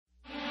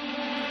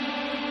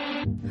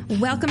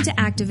Welcome to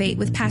Activate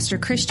with Pastor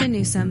Christian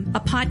Newsom, a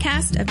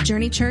podcast of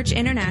Journey Church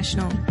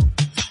International.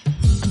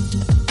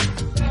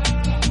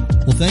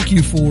 Well, thank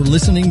you for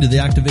listening to the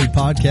Activate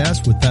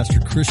podcast with Pastor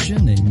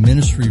Christian, a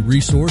ministry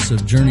resource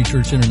of Journey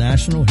Church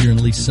International here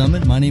in Lee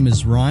Summit. My name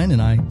is Ryan,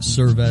 and I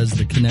serve as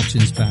the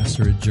Connections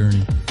Pastor at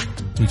Journey.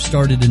 We've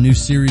started a new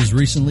series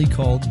recently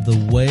called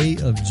The Way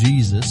of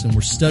Jesus, and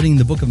we're studying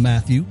the book of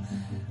Matthew.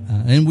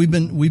 And we've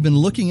been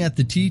looking at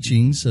the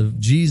teachings of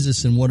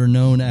Jesus and what are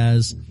known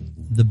as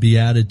the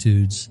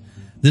Beatitudes.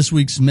 This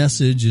week's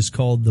message is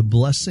called The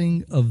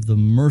Blessing of the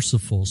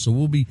Merciful. So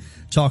we'll be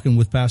talking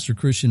with Pastor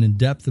Christian in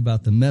depth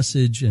about the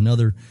message and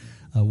other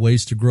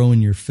ways to grow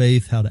in your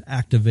faith, how to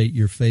activate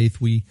your faith.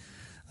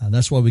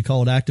 That's why we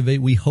call it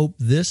Activate. We hope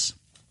this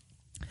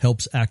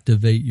helps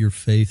activate your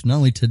faith, not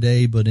only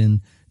today, but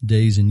in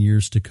days and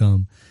years to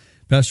come.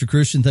 Pastor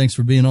Christian, thanks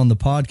for being on the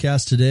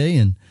podcast today.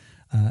 And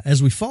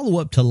as we follow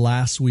up to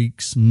last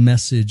week's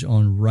message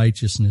on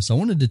righteousness, I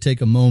wanted to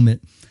take a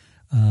moment,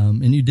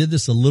 and you did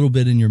this a little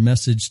bit in your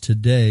message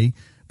today,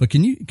 but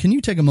can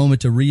you take a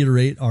moment to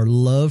reiterate our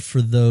love for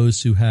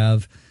those who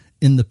have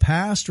in the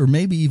past or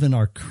maybe even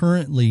are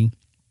currently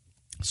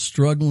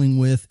struggling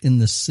with in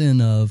the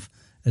sin of,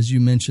 as you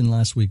mentioned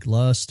last week,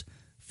 lust,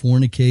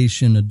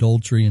 fornication,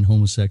 adultery, and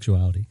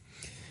homosexuality?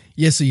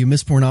 Yeah, so you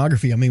missed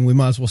pornography. I mean, we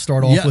might as well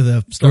start off with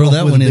a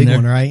big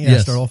one, right? Yeah,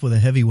 yes. Start off with a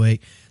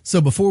heavyweight.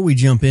 So before we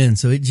jump in,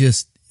 so it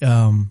just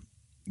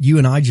you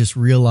and I just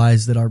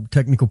realized that our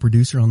technical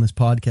producer on this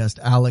podcast,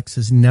 Alex,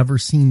 has never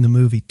seen the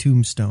movie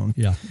Tombstone.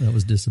 Yeah, that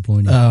was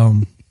disappointing.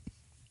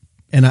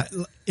 Have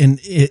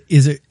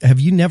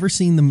you never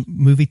seen the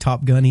movie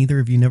Top Gun either?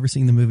 Have you never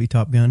seen the movie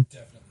Top Gun?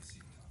 Definitely seen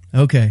Top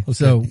Gun. Okay,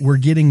 so we're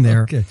getting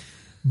there. Okay.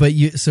 But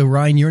so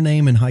Ryan, your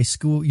nickname in high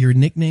school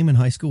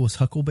was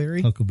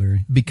Huckleberry?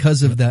 Huckleberry.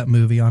 Because of that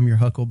movie, I'm your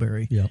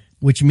Huckleberry. Yep.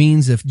 Which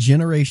means if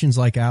generations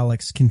like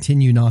Alex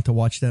continue not to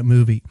watch that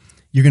movie,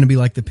 you're going to be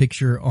like the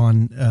picture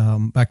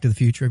on Back to the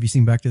Future. Have you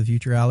seen Back to the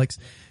Future, Alex?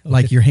 Okay.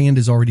 Like your hand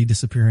is already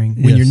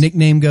disappearing. When your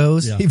nickname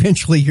goes,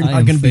 eventually you're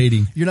not going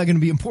to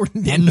be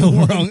important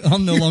anymore.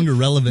 I'm no longer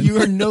relevant.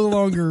 You are no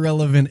longer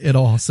relevant at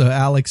all. So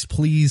Alex,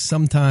 please,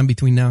 sometime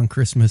between now and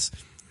Christmas,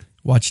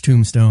 watch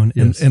Tombstone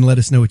and let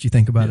us know what you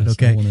think about it,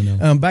 okay? I want to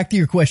know. Back to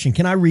your question.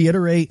 Can I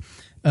reiterate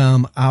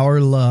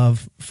our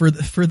love for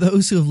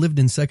those who have lived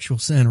in sexual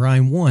sin?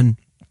 Ryan, one,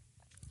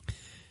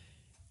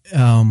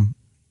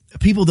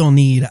 people don't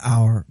need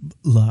our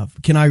love.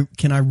 Can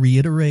I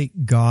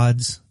reiterate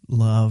God's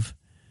love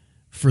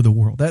for the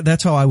world?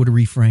 That's how I would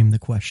reframe the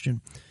question.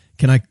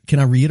 Can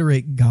I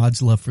reiterate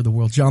God's love for the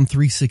world? John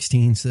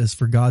 3:16 says,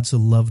 "For God so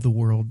loved the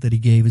world that he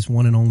gave his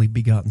one and only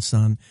begotten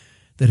Son,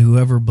 that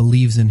whoever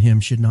believes in him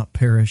should not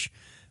perish,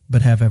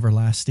 but have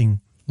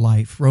everlasting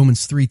life."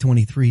 Romans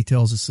 3:23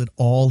 tells us that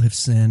all have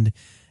sinned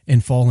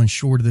and fallen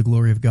short of the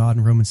glory of God.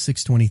 And Romans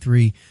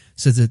 6:23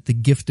 says that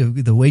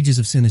the wages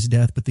of sin is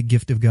death, but the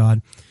gift of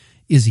God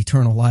is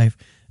eternal life.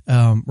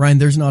 Ryan,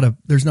 there's not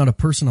a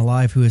person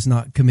alive who has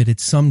not committed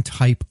some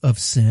type of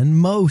sin.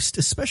 Most,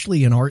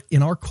 especially in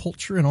our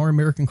culture, in our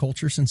American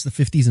culture, since the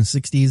 50s and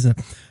 60s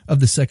of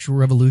the sexual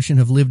revolution,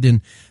 have lived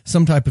in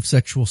some type of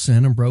sexual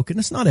sin and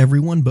brokenness. Not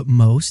everyone, but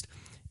most.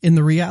 And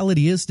the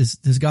reality is,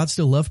 does God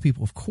still love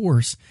people? Of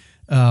course.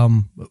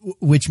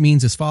 Which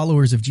means, as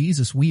followers of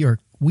Jesus, we are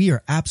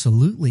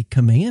absolutely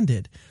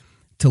commanded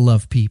to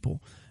love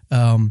people.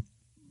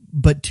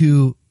 But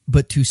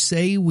to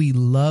say we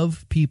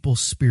love people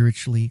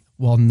spiritually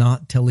while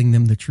not telling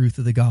them the truth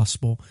of the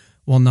gospel,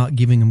 while not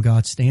giving them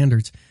God's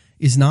standards,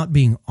 is not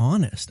being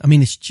honest. I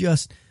mean, it's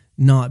just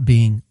not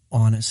being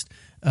honest.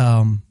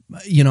 I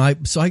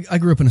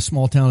grew up in a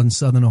small town in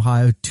southern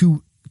Ohio,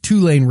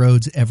 two-lane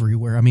roads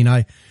everywhere. I mean,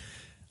 I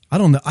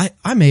don't know.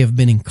 I may have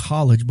been in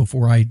college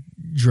before I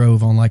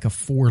drove on like a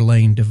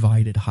 4-lane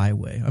divided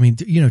highway. I mean,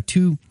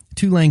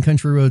 two-lane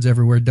country roads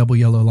everywhere, double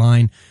yellow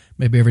line.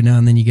 Maybe every now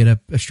and then you get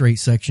a straight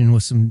section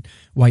with some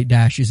white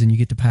dashes and you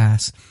get to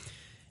pass.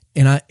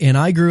 And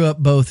I grew up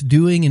both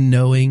doing and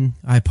knowing.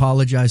 I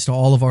apologize to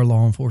all of our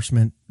law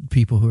enforcement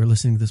people who are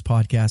listening to this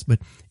podcast, but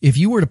if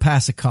you were to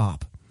pass a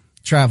cop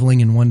traveling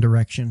in one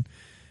direction,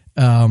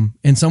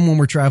 and someone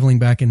were traveling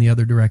back in the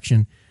other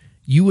direction,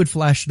 you would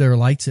flash your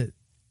lights at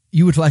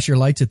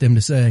them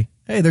to say,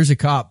 "Hey, there's a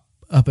cop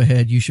up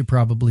ahead, you should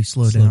probably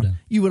slow down."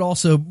 You would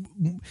also,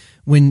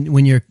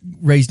 when you're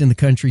raised in the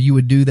country, you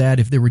would do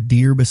that if there were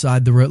deer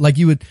beside the road. Like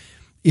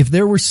if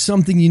there was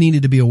something you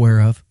needed to be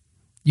aware of,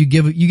 you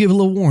give a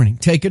little warning,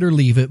 take it or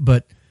leave it.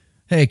 But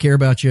hey, I care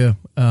about you,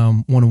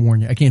 want to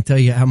warn you. I can't tell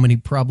you how many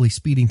probably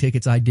speeding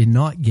tickets I did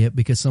not get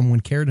because someone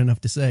cared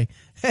enough to say,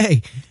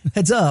 "Hey,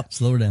 heads up,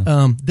 slow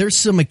down." There's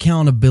some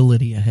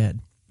accountability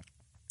ahead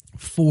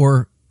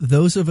for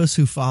those of us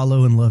who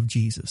follow and love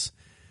Jesus.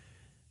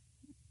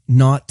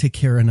 Not to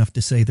care enough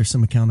to say there's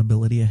some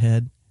accountability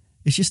ahead.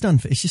 It's just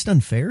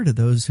unfair to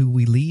those who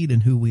we lead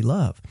and who we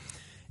love.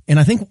 And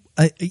I think,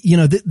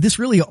 this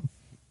really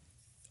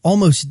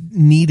almost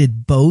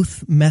needed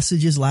both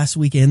messages last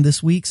week and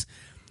this week's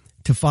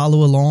to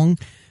follow along.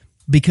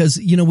 Because,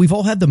 we've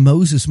all had the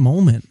Moses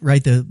moment,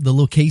 right? The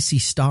little Casey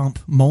Stomp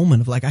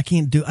moment of like, I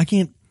can't do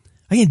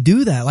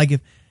that.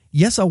 Like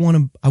yes, I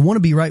want to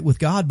be right with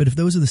God, but if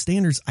those are the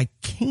standards, I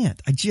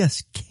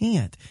just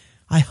can't.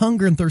 I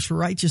hunger and thirst for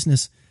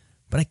righteousness,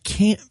 but I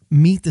can't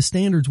meet the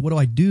standards. What do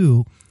I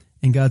do?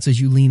 And God says,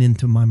 you lean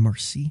into my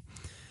mercy.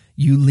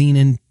 You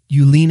lean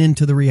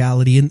into the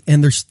reality.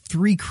 And there's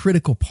three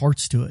critical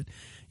parts to it.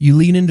 You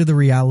lean into the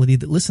reality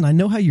that, listen, I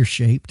know how you're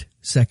shaped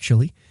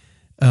sexually.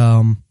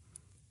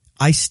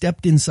 I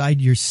stepped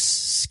inside your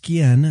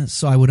skin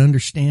so I would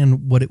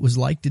understand what it was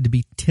like to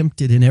be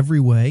tempted in every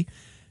way,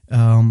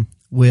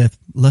 with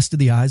lust of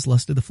the eyes,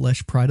 lust of the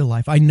flesh, pride of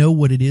life. I know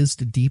what it is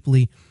to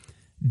deeply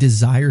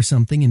desire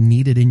something and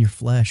need it in your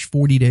flesh.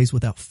 40 days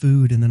without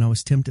food, and then I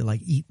was tempted,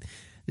 like,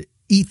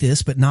 eat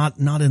this, but not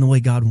in the way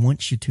God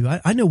wants you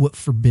to. I know what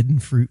forbidden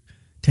fruit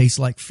tastes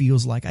like,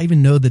 feels like. I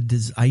even know the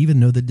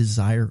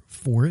desire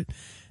for it.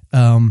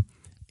 And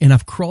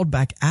I've crawled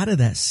back out of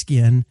that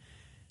skin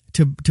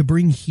to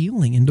bring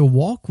healing and to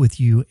walk with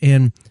you.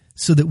 And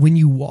so that when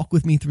you walk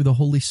with me through the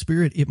Holy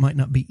Spirit, it might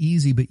not be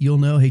easy, but you'll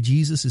know, hey,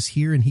 Jesus is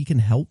here and he can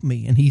help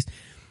me. And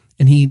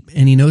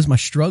he knows my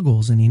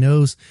struggles, and he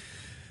knows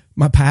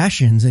my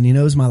passions, and he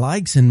knows my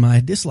likes and my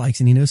dislikes,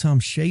 and he knows how I'm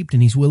shaped,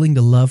 and he's willing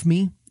to love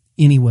me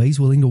anyway. He's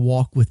willing to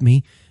walk with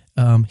me.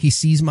 He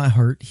sees my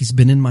hurt. He's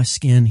been in my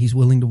skin. He's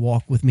willing to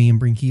walk with me and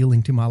bring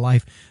healing to my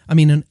life. I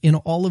mean, in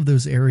all of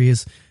those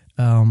areas,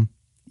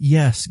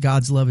 yes,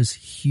 God's love is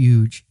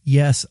huge.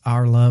 Yes,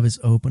 our love is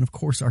open. Of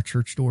course, our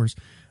church doors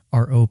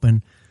are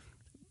open,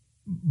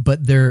 but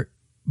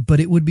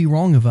it would be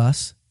wrong of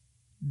us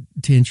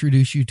to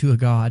introduce you to a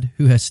God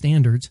who has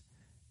standards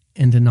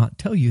and to not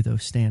tell you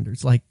those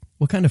standards. Like,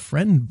 what kind of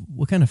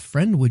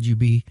friend would you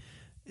be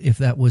if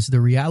that was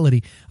the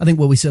reality? I think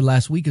what we said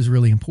last week is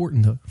really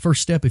important. The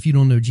first step, if you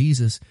don't know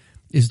Jesus,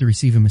 is to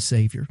receive him as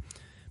Savior,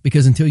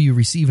 because until you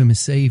receive him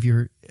as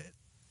Savior,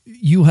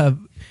 you have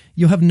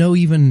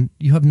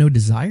no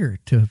desire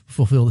to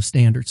fulfill the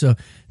standard. So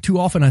too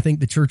often, I think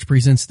the church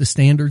presents the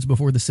standards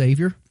before the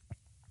Savior.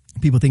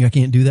 People think, I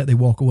can't do that. They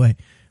walk away.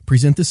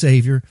 Present the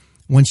Savior.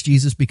 Once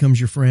Jesus becomes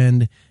your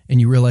friend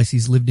and you realize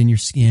he's lived in your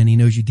skin, he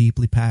knows you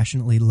deeply,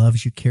 passionately,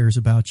 loves you, cares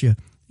about you,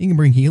 he can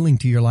bring healing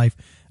to your life.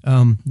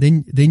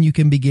 Then you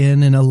can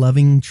begin in a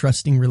loving,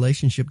 trusting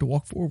relationship to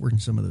walk forward in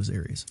some of those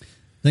areas.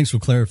 Thanks for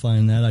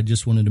clarifying that. I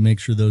just wanted to make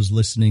sure those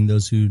listening,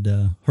 those who'd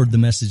heard the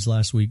message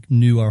last week,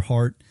 knew our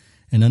heart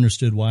and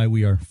understood why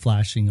we are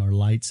flashing our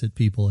lights at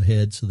people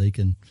ahead so they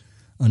can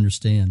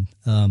understand.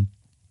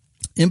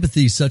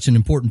 Empathy is such an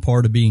important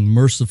part of being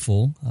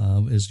merciful,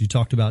 as you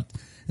talked about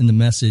in the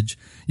message.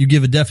 You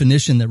give a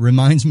definition that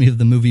reminds me of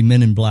the movie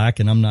Men in Black,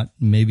 and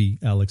maybe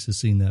Alex has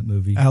seen that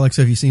movie. Alex,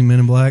 have you seen Men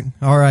in Black?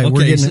 All right,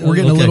 okay, we're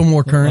getting a little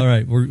more current. All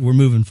right, we're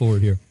moving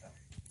forward here.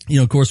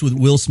 Of course, with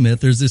Will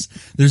Smith, there's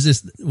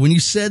this, when you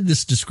said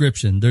this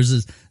description,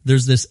 there's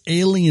this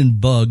alien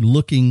bug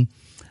looking,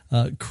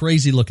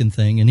 crazy looking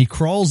thing, and he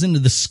crawls into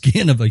the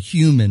skin of a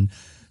human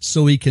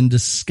so he can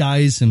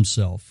disguise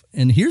himself.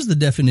 And here's the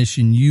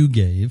definition you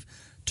gave: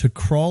 to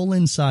crawl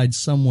inside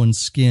someone's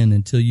skin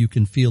until you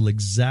can feel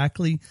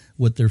exactly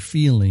what they're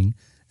feeling,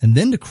 and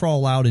then to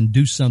crawl out and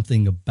do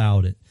something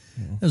about it.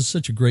 Yeah. That's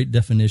such a great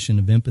definition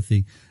of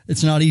empathy.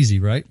 It's not easy,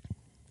 right?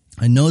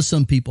 I know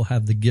some people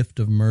have the gift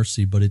of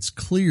mercy, but it's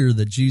clear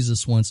that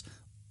Jesus wants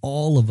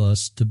all of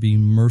us to be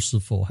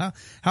merciful.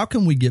 How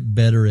can we get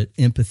better at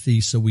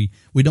empathy so we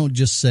don't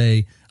just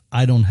say,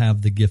 I don't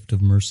have the gift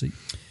of mercy?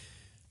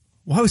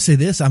 Well, I would say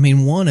this. I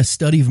mean, one, a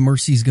study of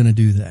mercy is going to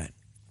do that.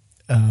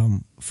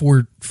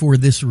 For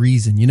this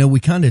reason, we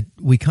kind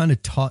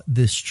of taught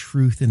this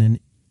truth in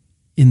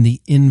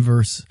the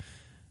inverse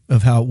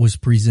of how it was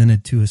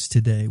presented to us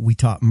today. We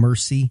taught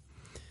mercy,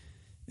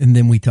 and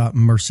then we taught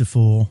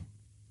merciful,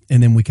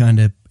 and then we kind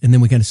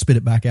of spit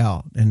it back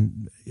out.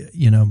 And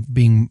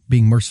being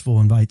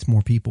merciful invites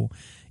more people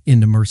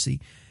into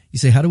mercy. You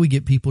say, how do we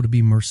get people to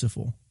be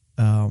merciful?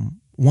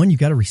 One, you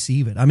got to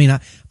receive it. I mean,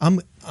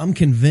 I'm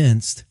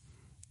convinced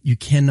you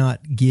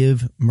cannot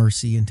give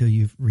mercy until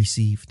you've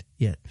received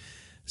it.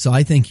 So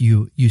I think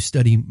you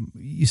study,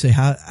 you say,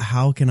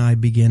 how can I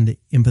begin to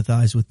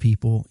empathize with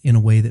people in a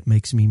way that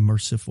makes me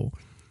merciful?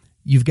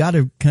 You've got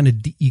to kind of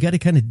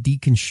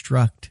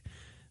deconstruct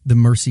the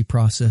mercy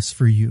process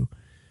for you.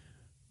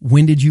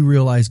 When did you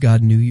realize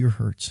God knew your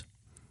hurts?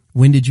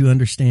 When did you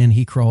understand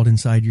he crawled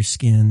inside your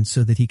skin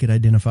so that he could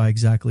identify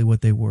exactly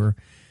what they were?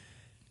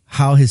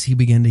 How has he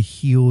begun to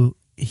heal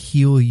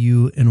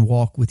you and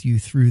walk with you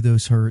through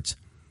those hurts?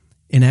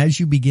 And as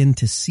you begin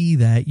to see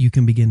that, you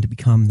can begin to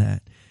become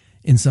that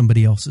in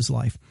somebody else's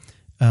life.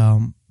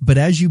 But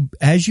as you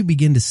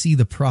begin to see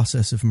the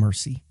process of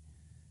mercy,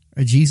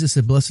 Jesus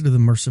said, "Blessed are the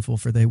merciful,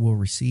 for they will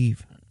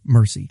receive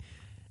mercy."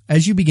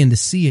 As you begin to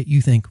see it,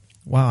 you think,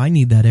 wow, I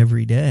need that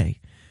every day.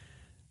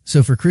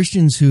 So for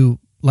Christians who,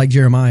 like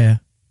Jeremiah,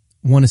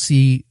 want to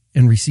see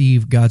and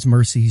receive God's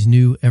mercies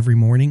new every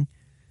morning,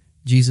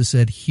 Jesus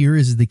said, here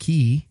is the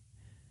key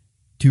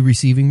to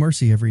receiving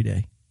mercy every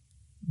day.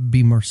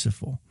 Be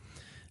merciful.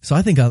 So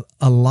I think a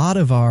lot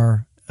of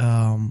our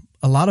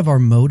a lot of our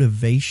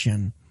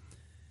motivation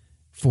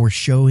for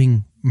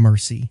showing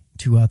mercy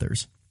to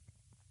others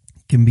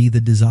can be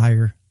the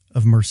desire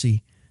of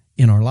mercy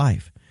in our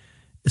life,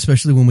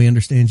 especially when we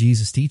understand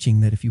Jesus'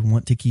 teaching that if you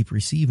want to keep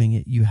receiving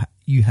it,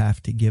 you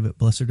have to give it.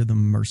 Blessed are the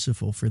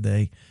merciful, for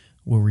they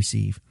will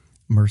receive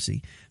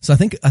mercy. So I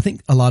think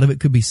a lot of it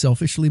could be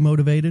selfishly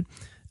motivated.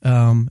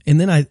 And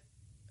then I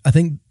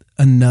think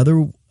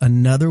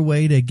another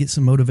way to get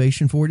some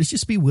motivation for it is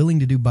just be willing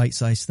to do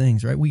bite-sized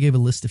things, right? We gave a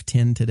list of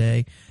 10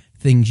 today,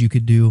 things you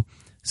could do.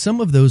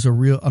 Some of those are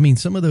real. I mean,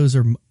 some of those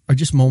are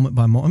just moment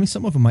by moment. I mean,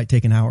 some of them might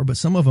take an hour, but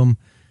some of them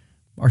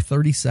are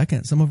 30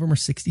 seconds. Some of them are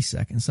 60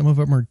 seconds. Some of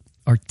them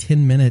are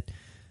 10-minute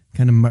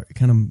kind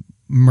of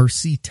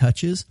mercy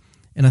touches.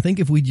 And I think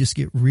if we just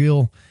get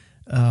real,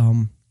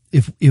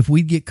 if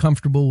we get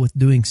comfortable with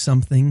doing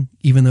something,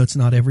 even though it's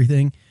not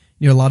everything,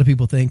 you know, a lot of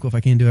people think, well, if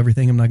I can't do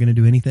everything, I'm not going to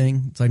do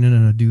anything. It's like,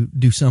 no,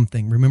 do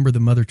something. Remember the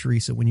Mother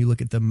Teresa, when you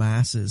look at the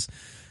masses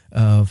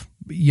of,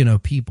 you know,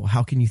 people,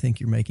 how can you think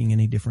you're making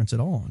any difference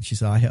at all? And she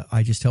said,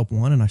 I just help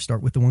one, and I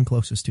start with the one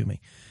closest to me.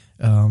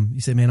 You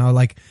say, man, I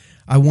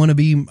want to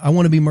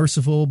be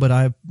merciful, but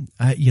I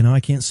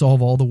can't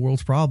solve all the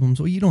world's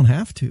problems. Well, you don't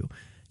have to.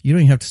 You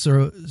don't even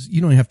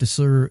have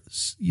to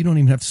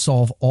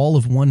solve all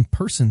of one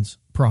person's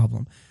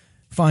problem.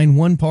 Find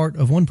one part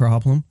of one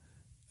problem,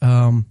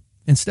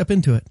 and step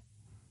into it,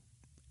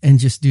 and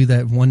just do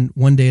that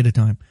one day at a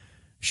time.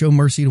 Show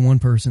mercy to one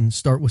person.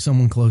 Start with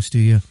someone close to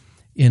you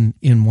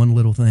in one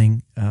little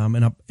thing,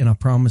 and I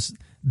promise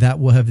that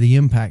will have the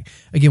impact.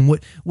 Again,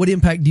 what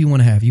impact do you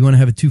want to have? You want to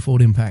have a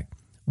twofold impact.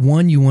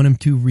 One, you want them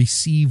to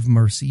receive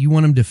mercy. You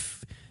want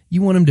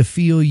them to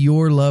feel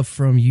your love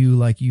from you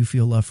like you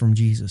feel love from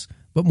Jesus.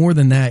 But more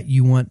than that,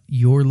 you want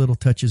your little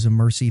touches of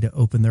mercy to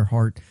open their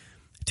heart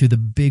to the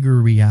bigger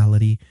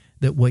reality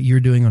that what you're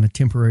doing on a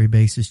temporary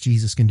basis,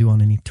 Jesus can do on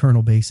an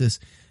eternal basis.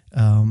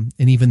 And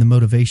even the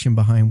motivation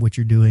behind what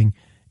you're doing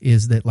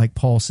is that, like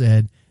Paul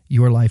said,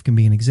 your life can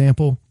be an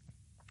example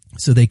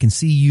so they can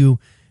see you,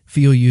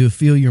 feel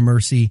your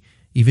mercy,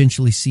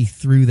 eventually see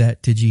through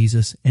that to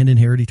Jesus and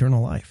inherit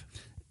eternal life.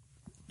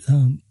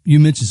 You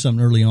mentioned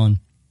something early on,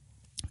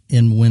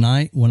 and when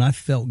I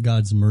felt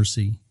God's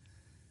mercy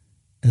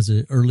as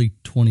an early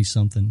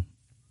 20-something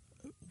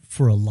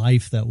for a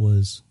life that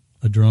was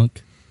a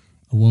drunk,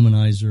 a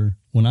womanizer,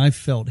 when I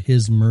felt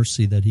His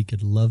mercy that He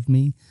could love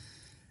me,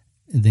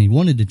 and then He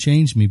wanted to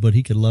change me, but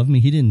He could love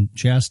me. He didn't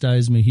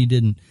chastise me. He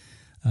didn't.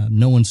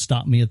 No one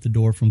stopped me at the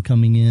door from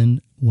coming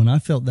in. When I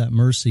felt that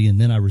mercy, and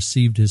then I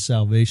received His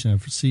salvation, I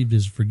received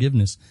His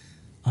forgiveness,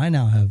 I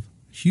now have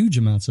huge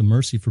amounts of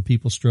mercy for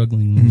people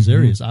struggling in those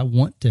areas. I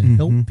want to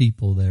help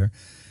people there,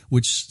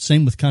 which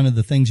same with kind of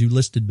the things you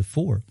listed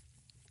before.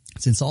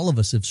 Since all of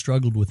us have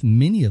struggled with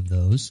many of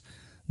those,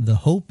 the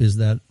hope is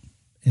that,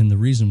 and the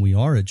reason we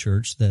are a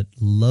church that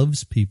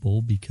loves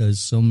people, because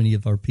so many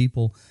of our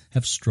people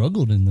have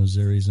struggled in those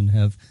areas and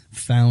have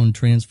found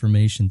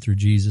transformation through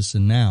Jesus.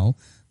 And now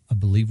I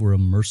believe we're a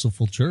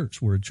merciful church.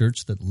 We're a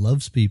church that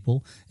loves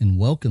people and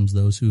welcomes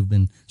those who have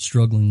been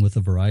struggling with a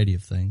variety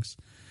of things.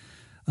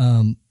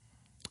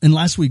 In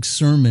last week's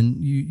sermon,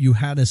 you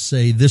had us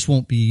say, this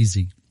won't be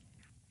easy.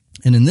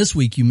 And in this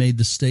week, you made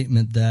the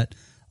statement that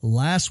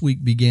last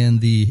week began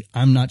the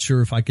I'm not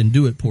sure if I can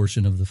do it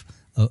portion of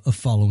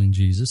following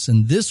Jesus.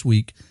 And this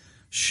week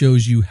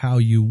shows you how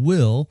you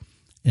will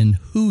and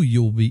who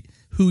you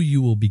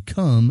will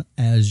become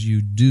as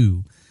you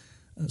do.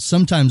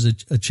 Sometimes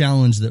a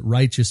challenge that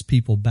righteous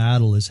people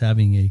battle is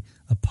having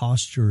a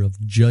posture of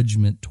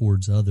judgment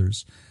towards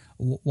others.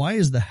 Why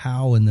is the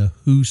how and the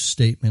who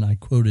statement I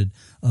quoted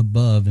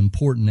above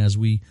important as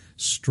we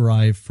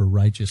strive for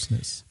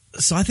righteousness?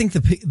 So I think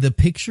the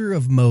picture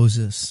of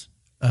Moses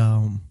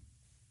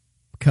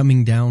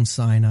coming down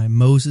Sinai,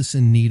 Moses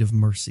in need of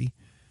mercy,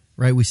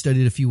 right? We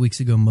studied a few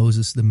weeks ago,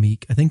 Moses the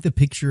meek. I think the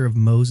picture of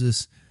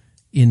Moses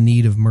in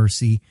need of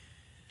mercy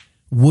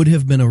would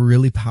have been a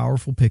really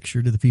powerful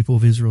picture to the people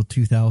of Israel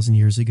 2,000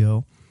 years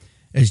ago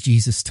as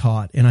Jesus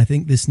taught. And I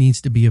think this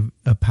needs to be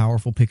a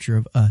powerful picture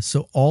of us.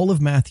 So all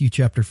of Matthew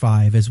chapter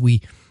 5, as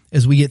we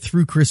get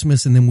through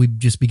Christmas and then we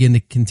just begin to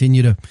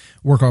continue to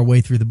work our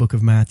way through the book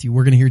of Matthew,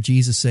 we're going to hear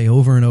Jesus say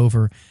over and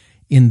over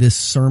in this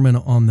Sermon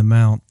on the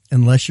Mount,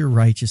 unless your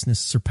righteousness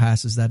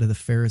surpasses that of the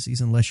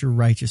Pharisees, unless your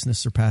righteousness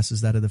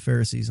surpasses that of the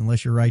Pharisees,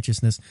 unless your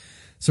righteousness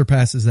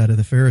surpasses that of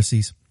the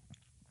Pharisees.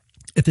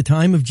 At the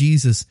time of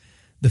Jesus,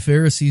 the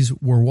Pharisees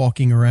were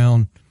walking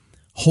around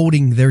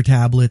holding their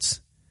tablets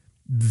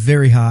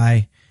very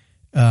high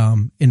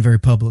and very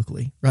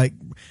publicly, right?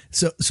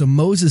 So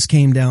Moses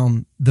came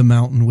down the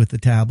mountain with the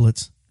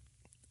tablets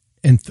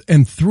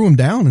and threw them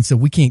down and said,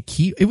 we can't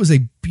keep. It was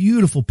a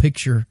beautiful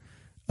picture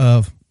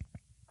of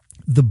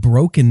the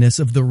brokenness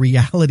of the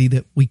reality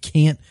that we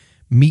can't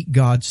meet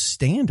God's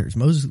standards.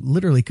 Moses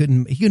literally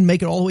couldn't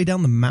make it all the way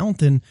down the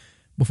mountain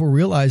before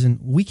realizing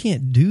we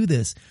can't do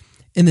this.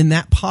 And then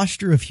that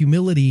posture of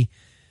humility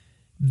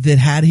that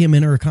had him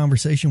enter a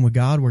conversation with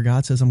God where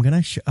God says, I'm going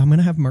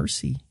to have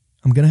mercy.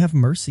 I'm going to have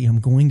mercy. I'm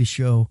going to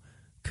show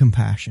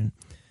compassion.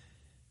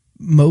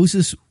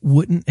 Moses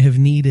wouldn't have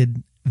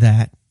needed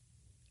that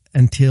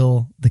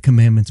until the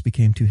commandments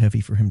became too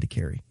heavy for him to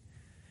carry.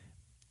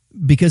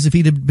 Because if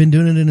he'd have been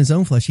doing it in his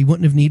own flesh, he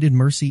wouldn't have needed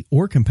mercy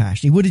or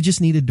compassion. He would have just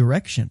needed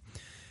direction.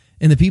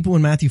 And the people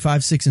in Matthew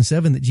 5, 6, and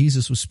 7 that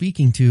Jesus was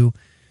speaking to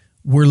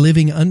were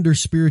living under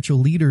spiritual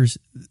leaders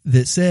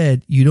that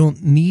said, you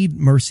don't need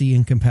mercy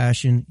and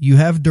compassion. You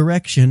have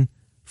direction.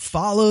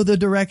 Follow the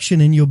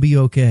direction and you'll be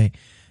okay.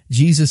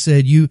 Jesus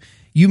said, you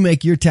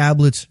make your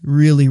tablets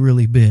really,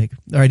 really big.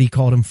 All right, he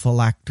called them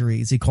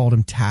phylacteries. He called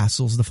them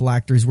tassels. The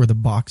phylacteries were the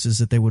boxes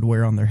that they would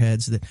wear on their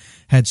heads that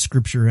had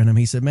scripture in them.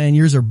 He said, man,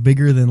 yours are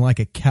bigger than like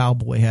a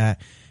cowboy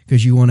hat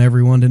because you want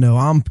everyone to know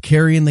I'm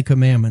carrying the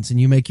commandments.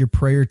 And you make your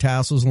prayer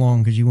tassels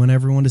long because you want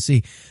everyone to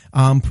see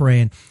I'm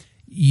praying.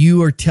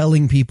 You are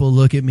telling people,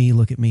 look at me,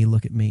 look at me,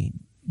 look at me.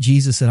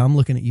 Jesus said, I'm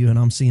looking at you and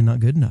I'm seeing not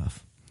good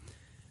enough.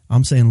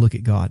 I'm saying, look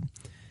at God.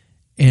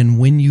 And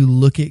when you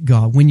look at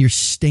God, when your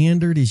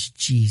standard is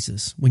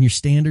Jesus, we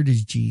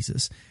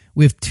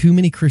have too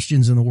many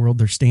Christians in the world,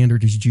 their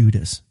standard is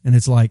Judas. And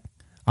it's like,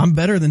 I'm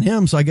better than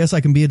him, so I guess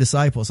I can be a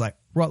disciple. It's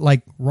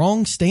like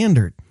wrong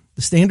standard.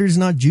 The standard is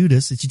not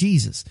Judas, it's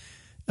Jesus.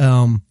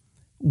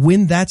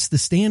 When that's the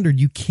standard,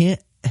 you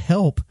can't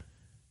help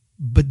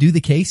but do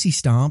the Casey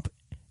stomp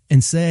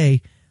and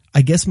say,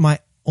 I guess my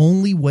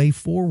only way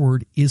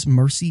forward is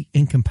mercy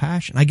and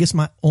compassion. I guess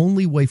my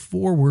only way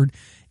forward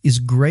is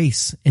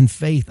grace and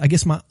faith. I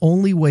guess my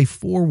only way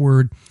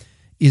forward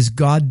is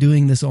God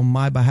doing this on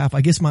my behalf. I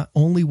guess my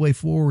only way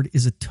forward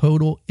is a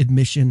total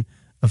admission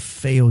of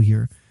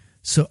failure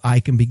so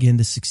I can begin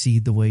to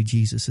succeed the way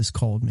Jesus has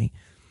called me.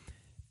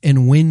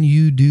 And when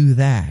you do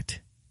that,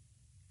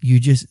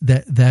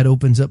 that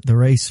opens up the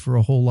race for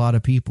a whole lot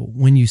of people.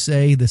 When you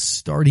say the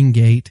starting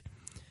gate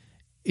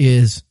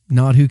is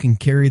not who can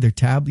carry their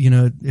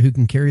who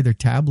can carry their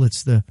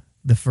tablets the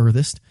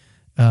furthest,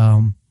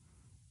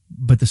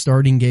 but the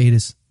starting gate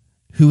is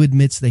who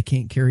admits they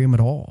can't carry them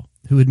at all,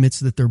 who admits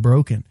that they're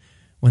broken.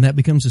 When that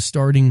becomes a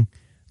starting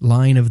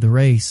line of the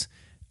race,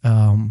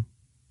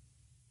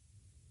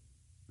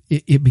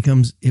 it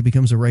becomes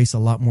a race a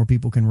lot more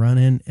people can run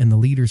in, and the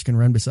leaders can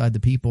run beside the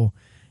people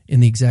in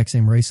the exact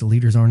same race. The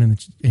leaders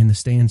aren't in the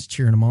stands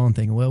cheering them on,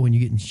 thinking, well, when you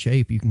get in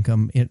shape, you can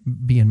come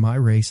be in my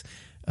race.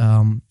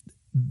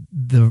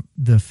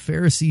 The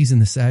Pharisees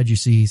and the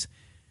Sadducees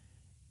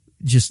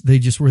they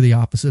just were the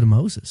opposite of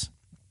Moses.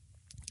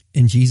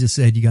 And Jesus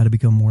said, you got to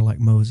become more like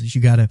Moses. You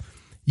got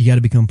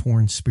to become poor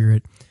in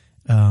spirit.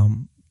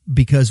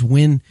 Because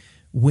when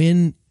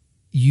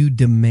you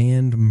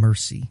demand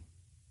mercy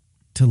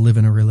to live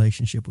in a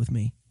relationship with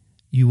me,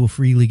 you will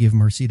freely give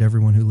mercy to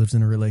everyone who lives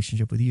in a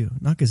relationship with you.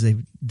 Not because they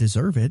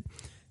deserve it,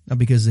 not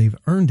because they've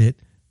earned it,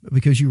 but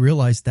because you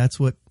realize that's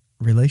what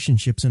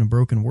relationships in a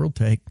broken world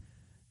take.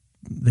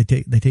 They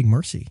take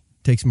mercy.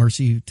 It takes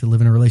mercy to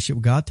live in a relationship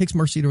with God. It takes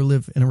mercy to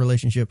live in a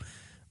relationship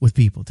with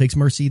people. It takes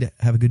mercy to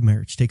have a good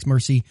marriage. It takes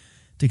mercy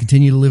to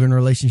continue to live in a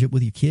relationship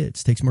with your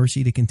kids. It takes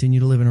mercy to continue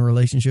to live in a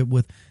relationship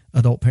with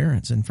adult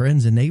parents and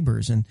friends and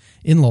neighbors and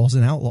in-laws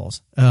and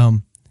outlaws.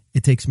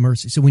 It takes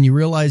mercy. So when you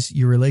realize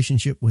your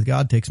relationship with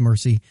God takes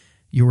mercy,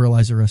 you'll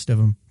realize the rest of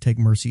them take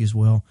mercy as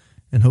well.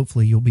 And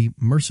hopefully you'll be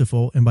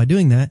merciful. And by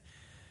doing that,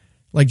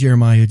 like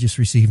Jeremiah, just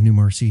receive new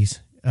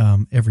mercies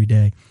every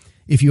day.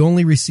 If you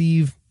only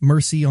receive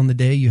mercy on the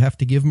day you have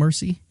to give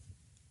mercy,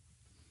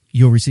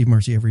 you'll receive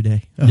mercy every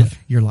day of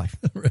your life.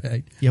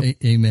 Right. Yep.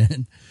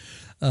 Amen.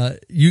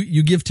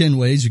 You give 10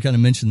 ways. You kind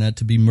of mentioned that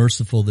to be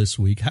merciful this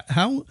week.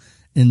 How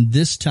in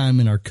this time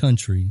in our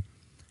country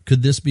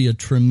could this be a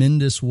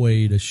tremendous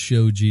way to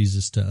show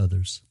Jesus to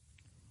others?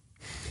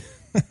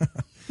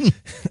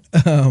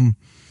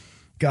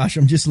 Gosh,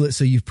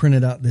 so you've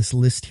printed out this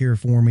list here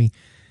for me.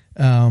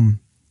 10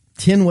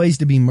 ways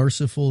to be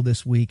merciful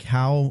this week.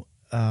 How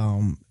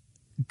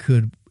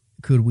could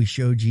we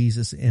show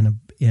Jesus in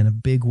a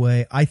big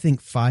way? I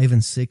think 5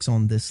 and 6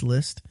 on this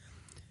list.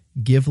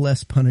 Give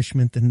less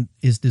punishment than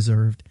is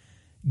deserved.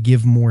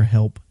 Give more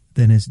help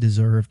than is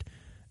deserved.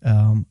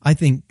 I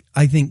think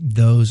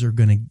those are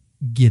going to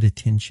get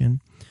attention.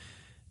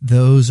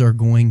 Those are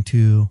going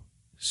to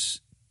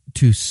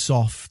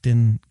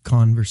soften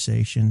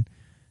conversation,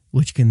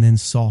 which can then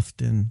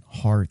soften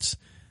hearts.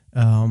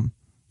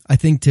 I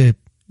think to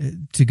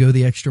go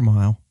the extra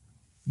mile,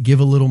 give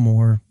a little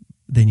more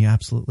than you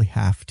absolutely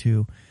have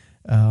to,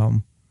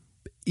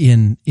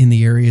 in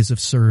the areas of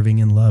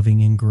serving and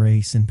loving and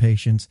grace and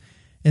patience,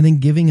 and then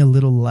giving a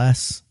little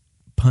less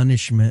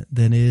punishment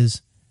than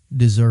is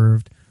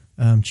deserved,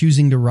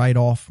 choosing to write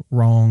off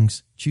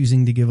wrongs,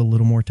 choosing to give a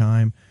little more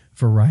time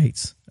for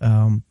rights.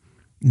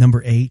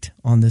 Number 8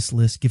 on this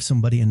list, give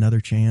somebody another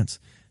chance.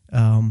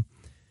 I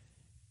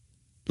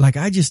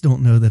just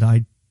don't know that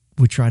I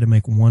would try to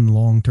make one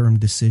long-term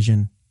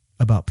decision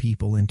about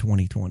people in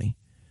 2020.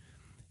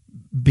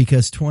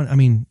 Because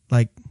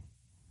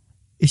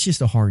it's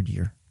just a hard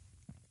year,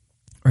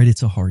 right?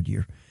 It's a hard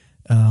year.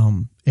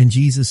 And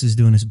Jesus is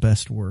doing his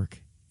best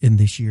work in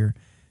this year,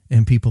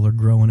 and people are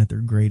growing at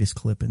their greatest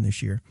clip in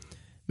this year.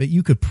 But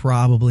you could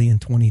probably in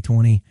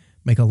 2020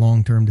 make a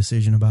long-term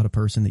decision about a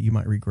person that you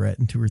might regret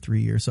in 2 or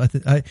 3 years. So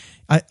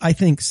I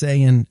think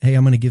saying, hey,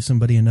 I'm going to give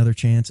somebody another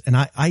chance. And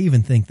I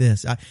even think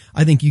this,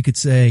 I think you could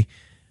say,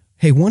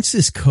 hey, once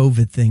this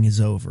COVID thing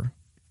is over,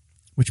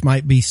 which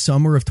might be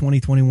summer of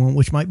 2021,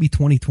 which might be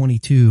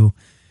 2022,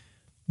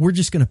 we're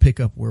just going to pick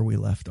up where we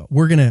left off.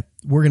 We're going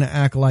to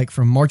act like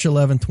from March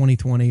 11,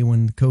 2020,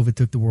 when COVID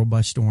took the world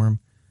by storm,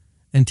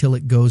 until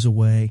it goes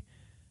away,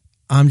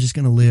 I'm just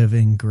going to live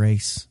in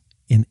grace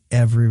in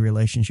every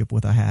relationship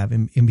with I have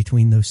in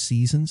between those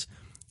seasons.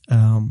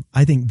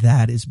 I think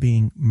that is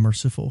being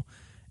merciful.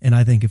 And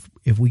I think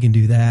if we can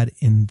do that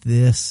in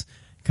this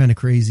kind of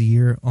crazy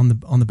year on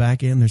the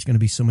back end, there's going to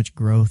be so much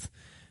growth,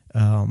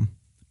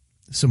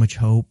 so much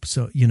hope,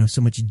 so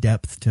much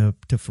depth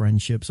to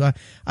friendship. So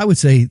I would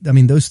say, I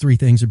mean, those 3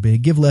 things are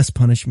big. Give less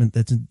punishment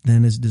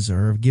than is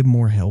deserved. Give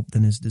more help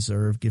than is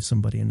deserved. Give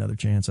somebody another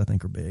chance, I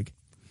think, are big.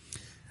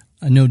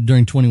 I know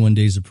during 21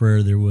 Days of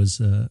Prayer, there was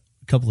a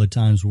couple of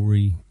times where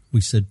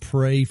we said,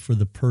 pray for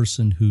the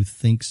person who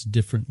thinks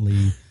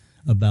differently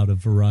about a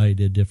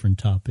variety of different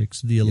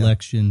topics, the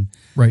election,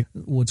 right?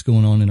 What's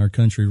going on in our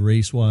country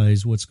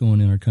race-wise, what's going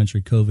on in our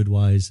country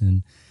COVID-wise,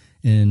 and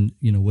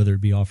whether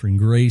it be offering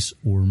grace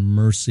or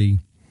mercy.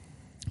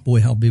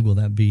 Boy, how big will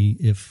that be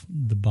if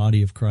the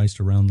body of Christ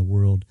around the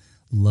world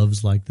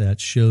loves like that,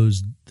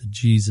 shows the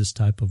Jesus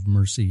type of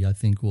mercy. I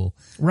think will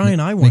Ryan,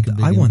 I want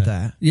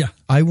that. Yeah,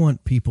 I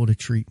want people to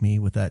treat me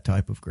with that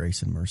type of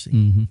grace and mercy.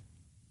 Mm-hmm.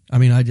 I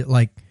mean, I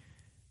like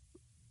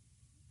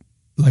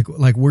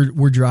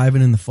we're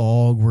driving in the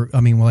fog. We're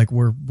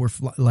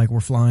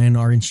flying.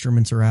 Our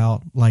instruments are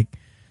out. Like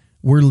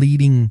we're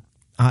leading.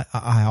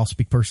 I'll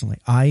speak personally.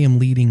 I am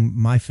leading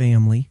my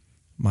family,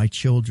 my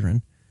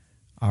children,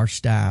 our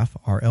staff,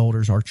 our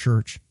elders, our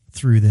church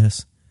through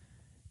this.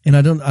 And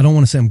I don't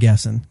want to say I'm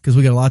guessing, because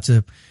we got lots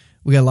of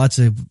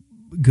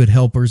good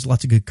helpers,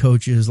 lots of good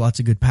coaches, lots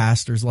of good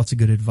pastors, lots of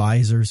good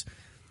advisors,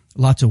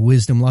 lots of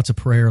wisdom, lots of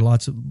prayer,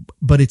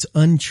 but it's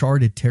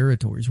uncharted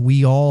territories.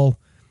 We all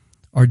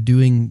are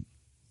doing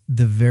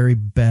the very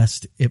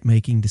best at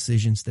making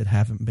decisions that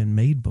haven't been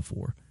made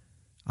before.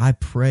 I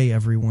pray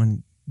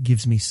everyone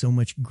gives me so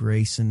much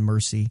grace and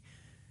mercy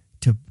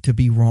to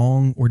be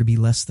wrong, or to be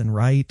less than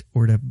right,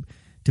 or to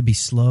be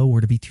slow,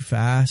 or to be too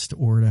fast,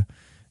 or to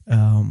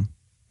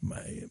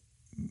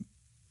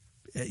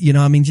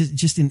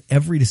just in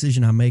every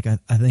decision I make, I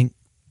think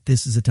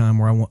this is a time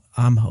where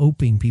I'm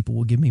hoping people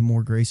will give me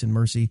more grace and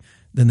mercy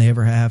than they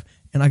ever have,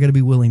 and I got to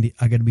be willing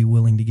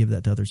to give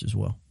that to others as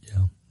well.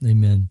 Yeah,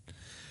 amen.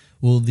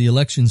 Well, the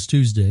election's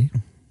Tuesday,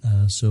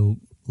 so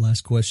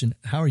last question: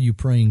 how are you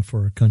praying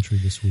for our country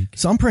this week?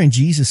 So I'm praying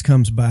Jesus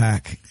comes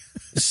back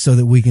so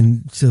that we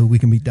can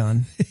be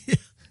done.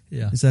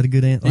 Yeah. Is that a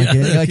good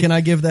answer? Can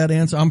I give that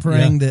answer? I'm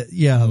praying that,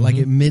 like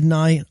at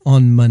midnight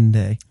on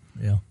Monday,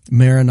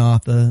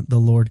 Maranatha, the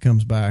Lord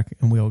comes back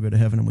and we all go to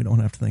heaven and we don't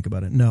have to think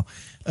about it. No.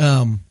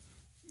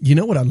 You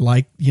know what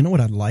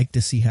I'd like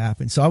to see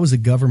happen? So I was a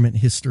government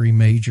history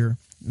major.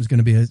 I was going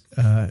to be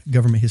a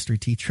government history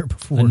teacher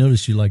before. I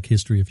noticed you liked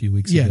history a few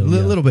weeks ago. A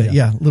little bit.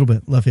 Yeah, a little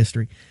bit. Love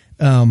history.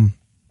 So,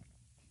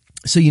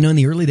 in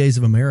the early days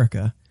of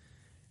America,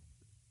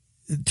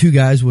 2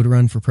 guys would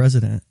run for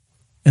president,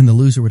 and the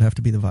loser would have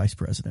to be the vice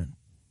president.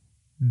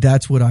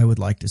 That's what I would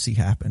like to see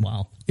happen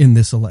in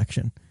this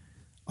election.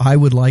 I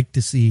would like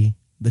to see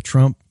the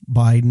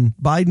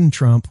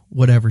Biden-Trump,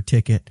 whatever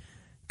ticket,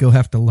 go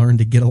have to learn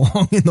to get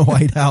along in the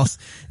White House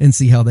and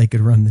see how they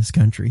could run this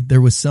country.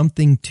 There was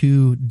something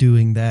to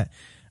doing that.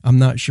 I'm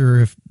not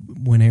sure if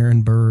when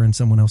Aaron Burr and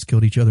someone else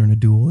killed each other in a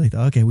duel, they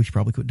thought, okay, we should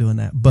probably quit doing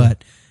that.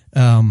 But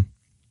that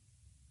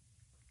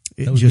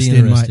would be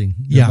interesting.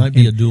 There might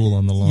be a duel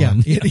on the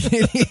lawn.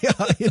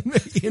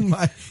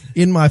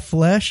 In my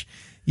flesh,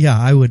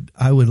 I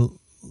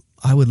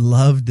would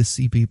love to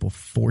see people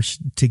forced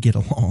to get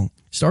along.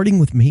 Starting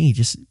with me,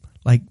 just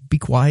like be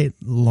quiet,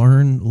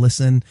 learn,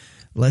 listen.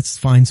 Let's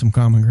find some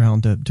common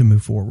ground to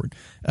move forward.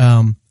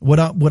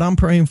 What I'm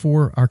praying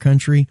for our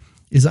country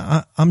is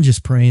I'm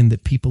just praying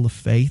that people of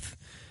faith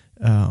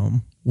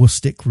will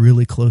stick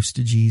really close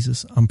to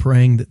Jesus. I'm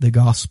praying that the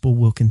gospel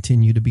will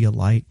continue to be a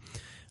light.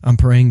 I'm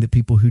praying that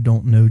people who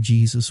don't know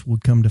Jesus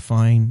would come to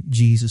find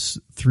Jesus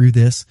through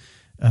this.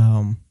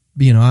 I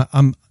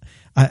don't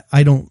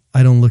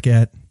look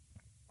at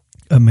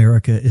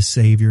America as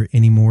savior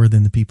any more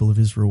than the people of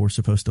Israel were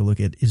supposed to look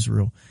at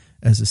Israel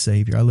as a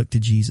savior. I look to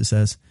Jesus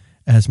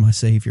as my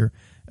savior.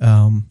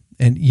 And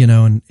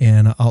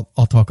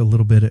I'll talk a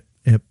little bit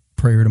at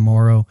prayer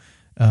tomorrow.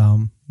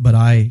 But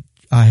I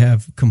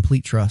have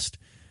complete trust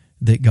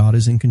that God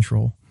is in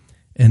control,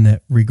 and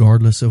that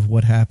regardless of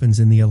what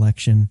happens in the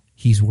election,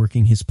 He's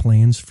working His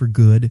plans for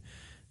good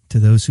to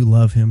those who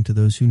love Him, to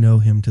those who know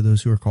Him, to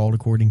those who are called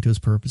according to His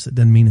purpose. It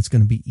doesn't mean it's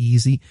going to be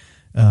easy.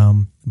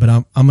 But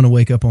I'm going to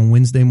wake up on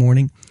Wednesday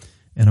morning,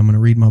 and I'm going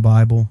to read my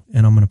Bible,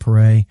 and I'm going to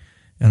pray,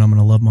 and I'm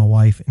going to love my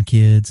wife and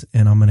kids,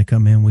 and I'm going to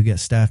come in. We got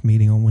staff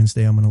meeting on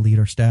Wednesday. I'm going to lead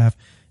our staff.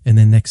 And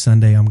then next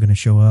Sunday, I'm going to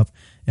show up,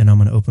 and I'm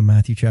going to open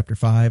Matthew chapter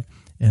 5,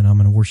 and I'm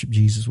going to worship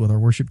Jesus with our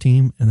worship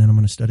team, and then I'm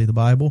going to study the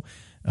Bible.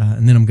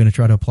 And then I'm going to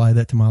try to apply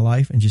that to my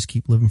life and just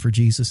keep living for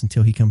Jesus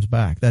until he comes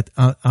back.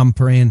 I'm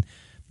praying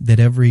that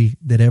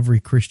every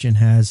Christian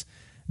has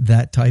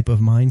that type of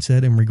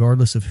mindset, and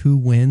regardless of who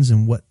wins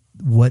and what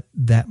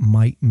that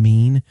might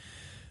mean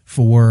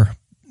for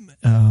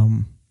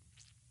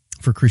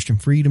Christian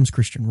freedoms,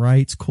 Christian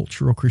rights,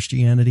 cultural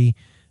Christianity,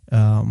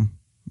 or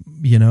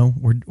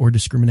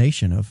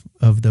discrimination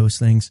of those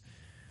things,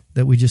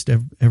 that we just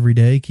every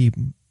day keep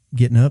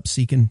getting up,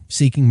 seeking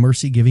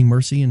mercy, giving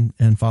mercy,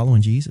 and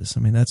following Jesus. I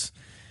mean, that's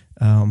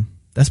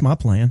my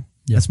plan.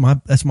 Yeah.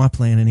 That's my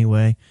plan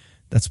anyway.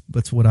 That's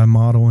what I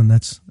model, and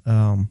that's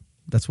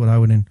what I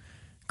would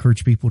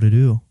encourage people to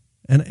do.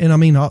 And I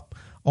mean, I'll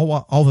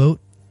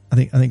vote. I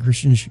think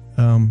Christians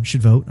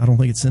should vote. I don't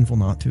think it's sinful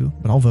not to,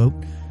 but I'll vote.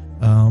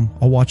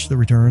 I'll watch the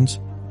returns.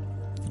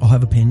 I'll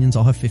have opinions.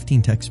 I'll have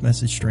 15 text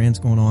message strands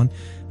going on.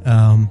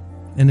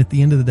 And at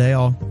the end of the day,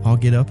 I'll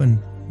get up and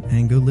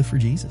go live for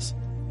Jesus.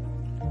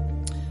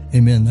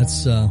 Amen.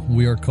 That's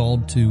we are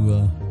called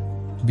to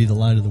be the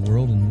light of the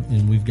world,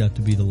 and we've got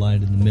to be the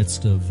light in the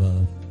midst of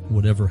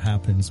whatever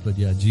happens. But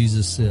yeah,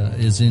 Jesus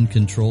is in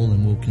control,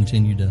 and we'll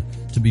continue to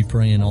be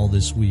praying all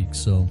this week.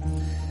 So,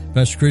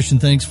 Pastor Christian,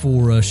 thanks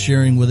for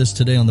sharing with us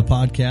today on the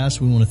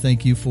podcast. We want to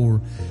thank you for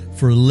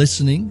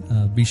listening.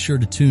 Be sure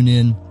to tune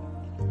in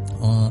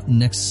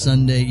next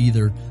Sunday,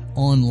 either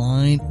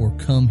online or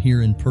come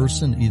here in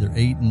person, either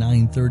 8,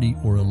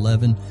 9:30, or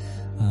 11.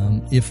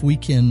 If we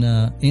can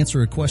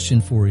answer a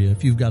question for you,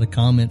 if you've got a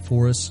comment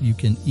for us, you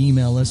can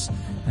email us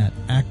at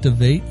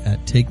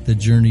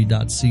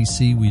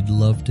activate@takethejourney.cc. We'd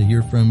love to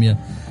hear from you,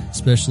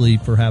 especially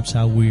perhaps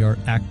how we are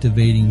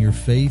activating your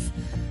faith.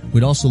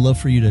 We'd also love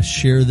for you to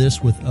share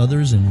this with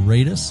others and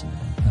rate us.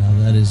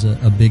 That is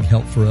a big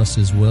help for us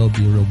as well.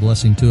 Be a real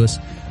blessing to us.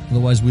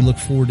 Otherwise, we look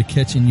forward to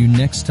catching you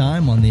next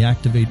time on the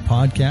Activate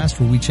podcast,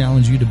 where we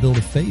challenge you to build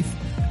a faith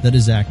that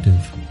is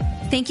active.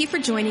 Thank you for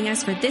joining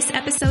us for this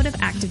episode of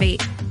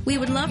Activate. We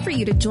would love for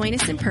you to join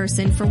us in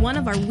person for one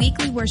of our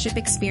weekly worship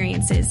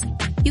experiences.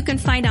 You can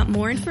find out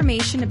more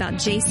information about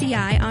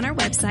JCI on our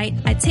website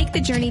at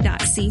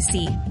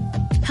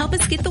takethejourney.cc. Help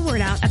us get the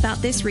word out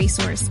about this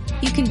resource.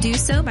 You can do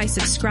so by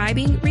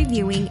subscribing,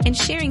 reviewing, and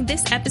sharing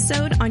this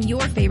episode on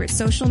your favorite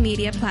social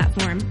media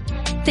platform.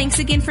 Thanks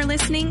again for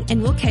listening,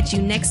 and we'll catch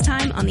you next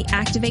time on the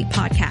Activate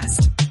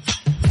podcast.